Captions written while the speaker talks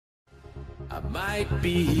I might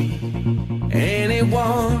be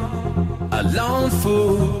anyone, a lone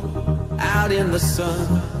fool out in the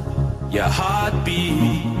sun. Your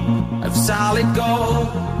heartbeat of solid gold.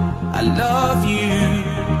 I love you,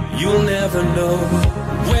 you'll never know.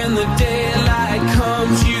 When the daylight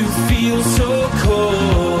comes, you feel so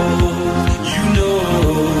cold. You know,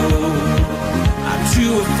 I'm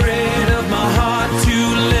too afraid of my heart to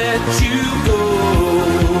let you go.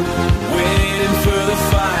 Waiting for the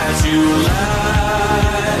fire to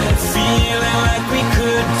light, feeling like we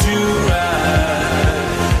could do right.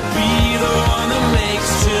 Be the one that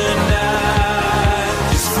makes tonight.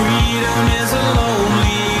 'Cause freedom is a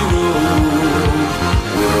lonely road.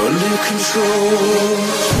 We're under control.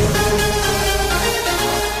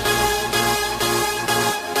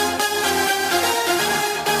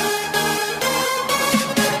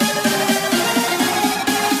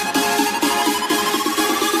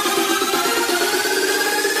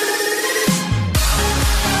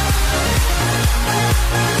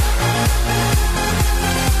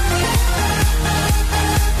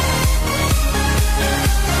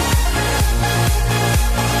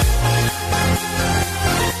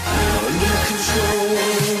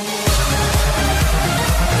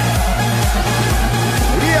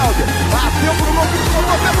 Bateu pro gol,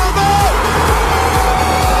 colocou Fernando!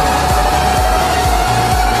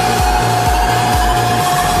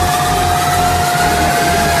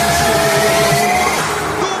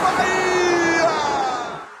 Do Bahia!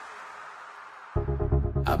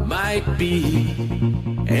 I might be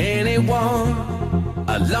anyone,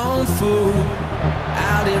 a lone fool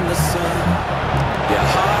out in the sun. Your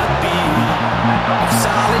heartbeat of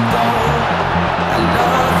solid gold. I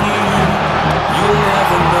love you, you'll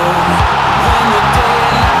never know. When the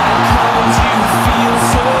daylight comes, you feel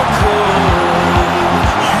so cold.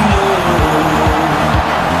 You know,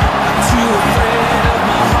 I'm too afraid of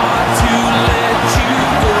my heart to let you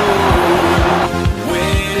go.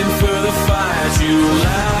 Waiting for the fire to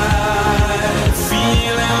light,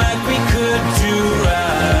 feeling like we could do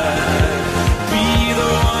right. Be the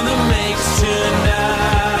one that makes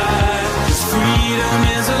tonight. 'Cause freedom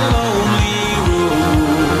is a lonely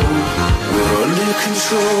road. We're under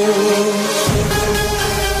control.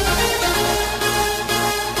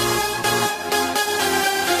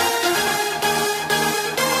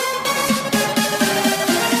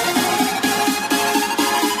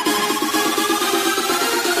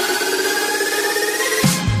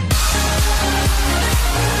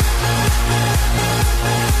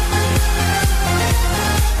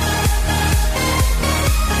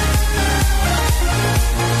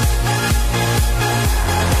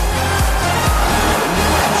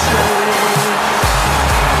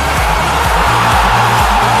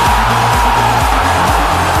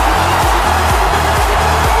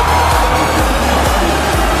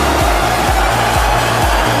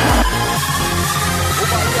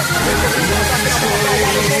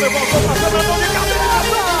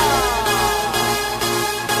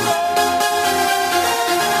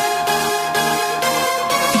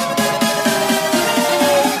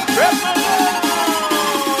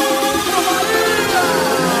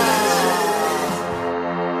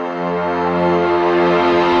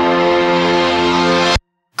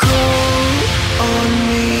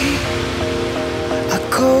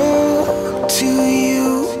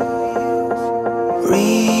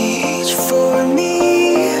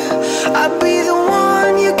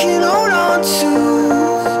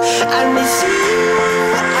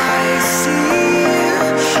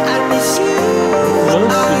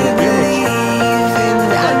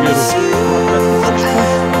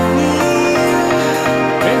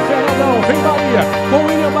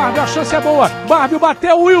 A chance é boa. Barbie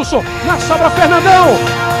bateu o Wilson. Na sobra, Fernandão.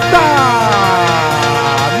 Tá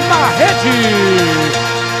na rede.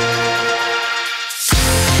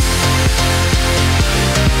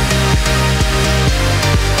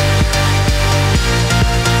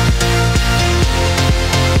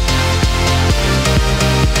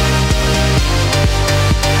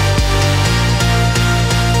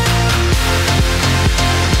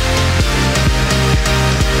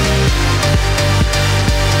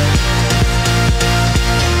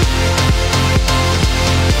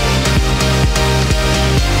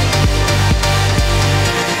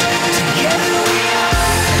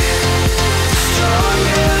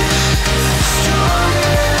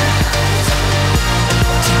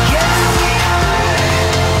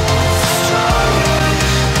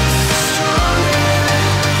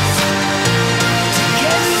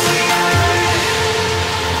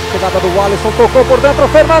 Chegada do Alesso, tocou por dentro,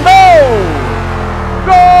 Fernandão!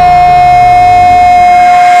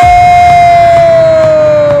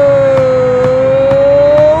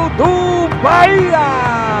 Gol do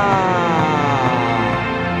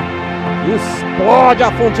explode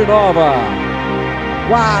a Fonte Nova.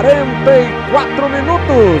 44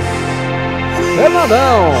 minutos.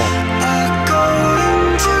 Fernandão